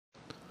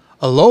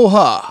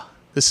Aloha!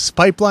 This is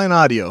Pipeline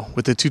Audio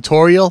with a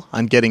tutorial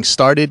on getting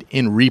started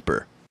in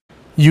REAPER.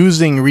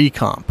 Using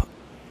ReaComp.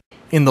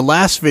 In the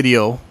last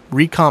video,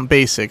 ReaComp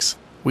Basics,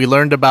 we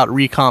learned about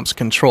ReaComp's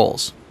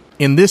controls.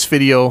 In this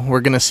video,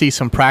 we're going to see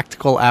some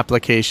practical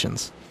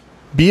applications.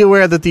 Be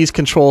aware that these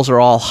controls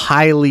are all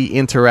highly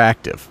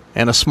interactive,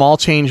 and a small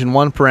change in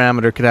one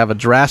parameter could have a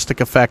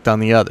drastic effect on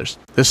the others.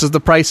 This is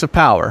the price of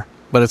power,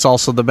 but it's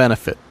also the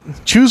benefit.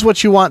 Choose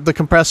what you want the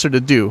compressor to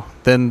do,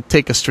 then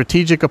take a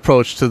strategic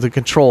approach to the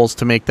controls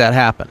to make that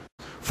happen.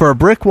 For a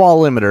brick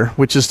wall limiter,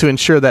 which is to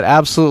ensure that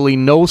absolutely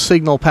no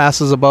signal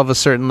passes above a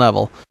certain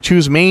level,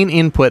 choose main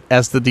input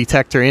as the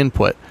detector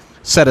input.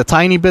 Set a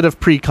tiny bit of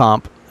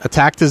pre-comp,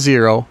 attack to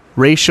 0,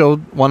 ratio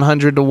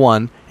 100 to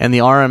 1, and the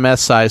RMS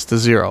size to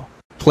 0.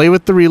 Play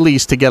with the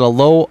release to get a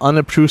low,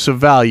 unobtrusive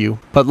value,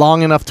 but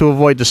long enough to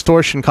avoid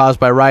distortion caused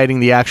by riding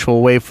the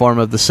actual waveform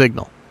of the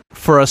signal.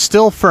 For a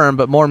still firm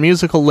but more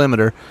musical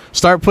limiter,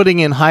 start putting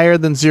in higher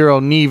than 0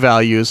 knee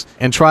values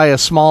and try a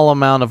small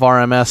amount of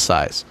RMS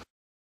size.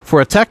 For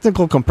a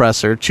technical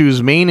compressor,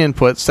 choose main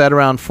input set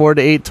around 4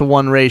 to 8 to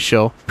 1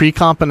 ratio,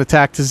 pre-comp and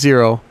attack to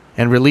 0,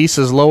 and release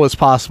as low as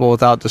possible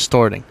without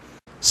distorting.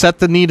 Set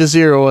the knee to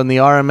 0 and the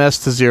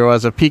RMS to 0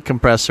 as a peak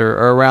compressor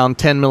or around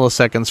 10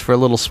 milliseconds for a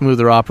little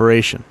smoother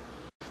operation.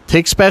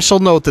 Take special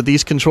note that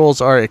these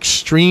controls are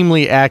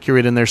extremely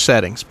accurate in their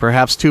settings,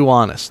 perhaps too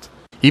honest.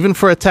 Even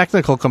for a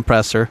technical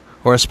compressor,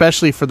 or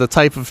especially for the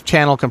type of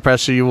channel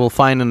compressor you will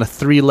find in a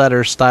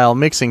 3-letter style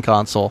mixing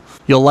console,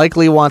 you'll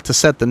likely want to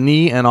set the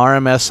knee and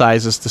RMS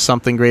sizes to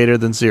something greater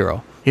than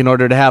 0, in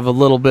order to have a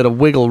little bit of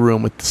wiggle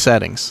room with the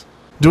settings.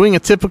 Doing a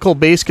typical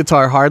bass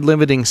guitar hard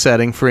limiting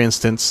setting, for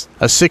instance,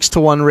 a 6 to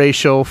 1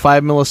 ratio,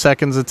 5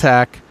 milliseconds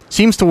attack,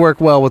 seems to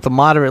work well with a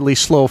moderately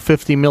slow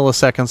 50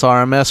 milliseconds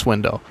RMS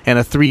window and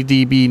a 3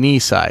 dB knee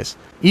size.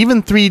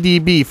 Even 3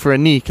 dB for a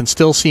knee can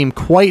still seem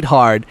quite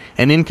hard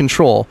and in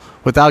control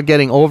without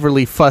getting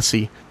overly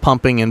fussy,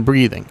 pumping and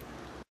breathing.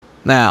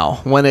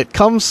 Now, when it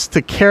comes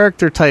to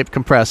character type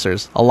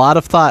compressors, a lot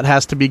of thought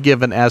has to be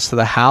given as to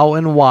the how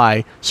and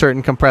why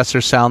certain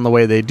compressors sound the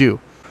way they do.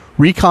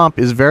 ReaComp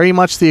is very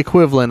much the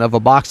equivalent of a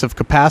box of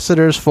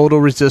capacitors,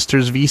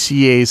 photoresistors,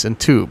 VCAs, and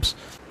tubes.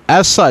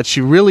 As such,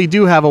 you really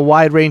do have a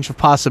wide range of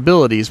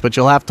possibilities, but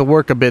you'll have to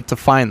work a bit to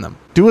find them.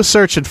 Do a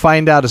search and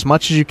find out as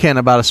much as you can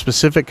about a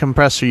specific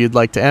compressor you'd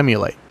like to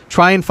emulate.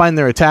 Try and find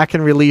their attack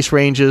and release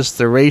ranges,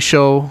 their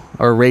ratio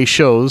or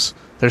ratios,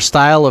 their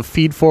style of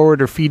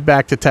feed-forward or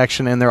feedback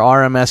detection, and their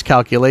RMS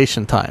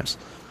calculation times.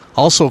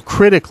 Also,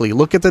 critically,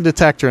 look at the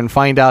detector and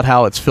find out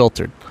how it's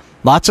filtered.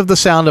 Lots of the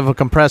sound of a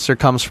compressor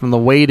comes from the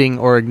weighting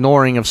or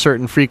ignoring of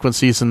certain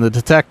frequencies in the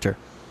detector.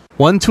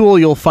 One tool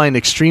you'll find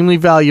extremely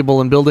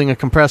valuable in building a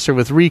compressor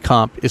with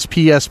ReaComp is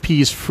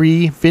PSP's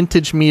free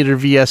Vintage Meter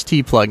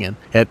VST plugin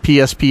at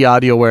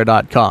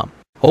pipelineaudio.com.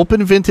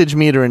 Open Vintage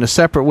Meter in a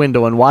separate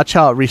window and watch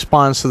how it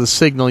responds to the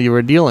signal you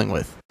are dealing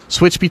with.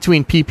 Switch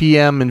between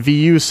ppm and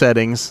VU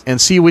settings and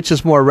see which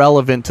is more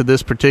relevant to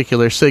this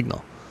particular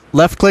signal.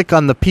 Left-click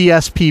on the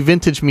PSP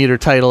Vintage Meter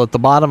title at the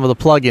bottom of the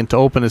plugin to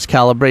open its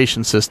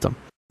calibration system.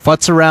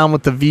 Futz around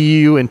with the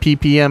VU and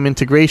ppm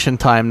integration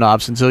time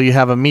knobs until you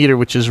have a meter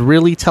which is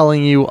really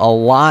telling you a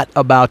lot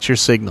about your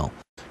signal.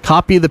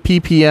 Copy the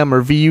ppm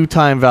or VU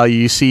time value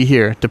you see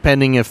here,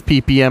 depending if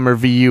ppm or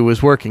VU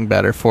is working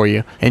better for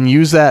you, and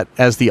use that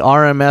as the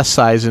RMS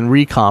size in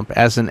ReaComp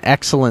as an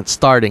excellent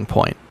starting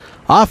point.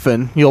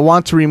 Often, you'll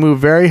want to remove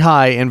very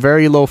high and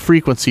very low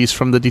frequencies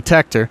from the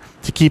detector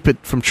to keep it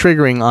from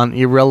triggering on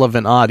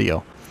irrelevant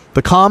audio.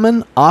 The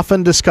common,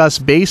 often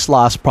discussed bass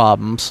loss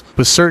problems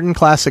with certain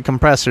classic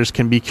compressors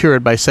can be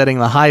cured by setting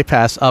the high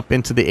pass up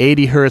into the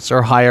 80 Hz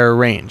or higher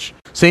range.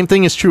 Same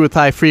thing is true with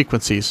high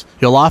frequencies.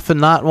 You'll often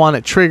not want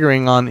it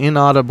triggering on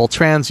inaudible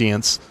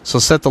transients, so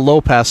set the low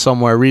pass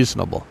somewhere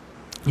reasonable.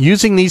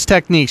 Using these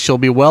techniques, you'll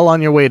be well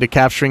on your way to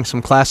capturing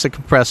some classic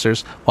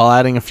compressors while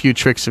adding a few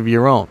tricks of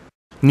your own.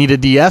 Need a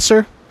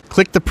de-esser?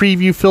 Click the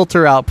Preview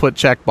Filter Output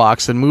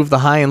checkbox and move the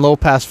high and low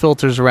pass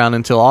filters around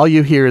until all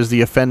you hear is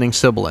the offending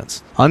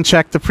sibilance.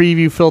 Uncheck the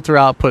Preview Filter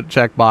Output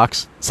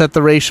checkbox, set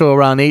the ratio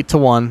around 8 to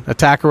 1,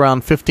 attack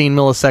around 15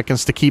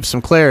 milliseconds to keep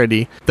some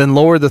clarity, then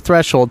lower the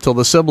threshold till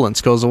the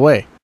sibilance goes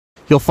away.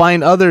 You'll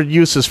find other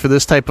uses for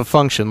this type of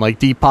function, like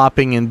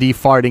de-popping and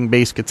de-farting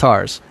bass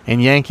guitars,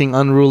 and yanking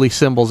unruly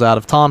cymbals out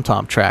of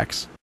tom-tom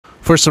tracks.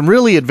 For some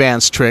really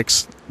advanced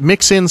tricks,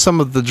 mix in some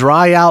of the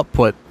dry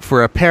output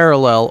for a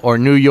parallel or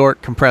New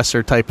York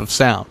compressor type of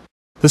sound.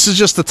 This is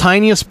just the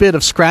tiniest bit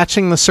of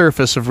scratching the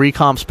surface of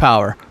ReaComp's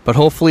power, but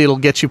hopefully it'll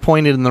get you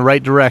pointed in the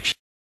right direction.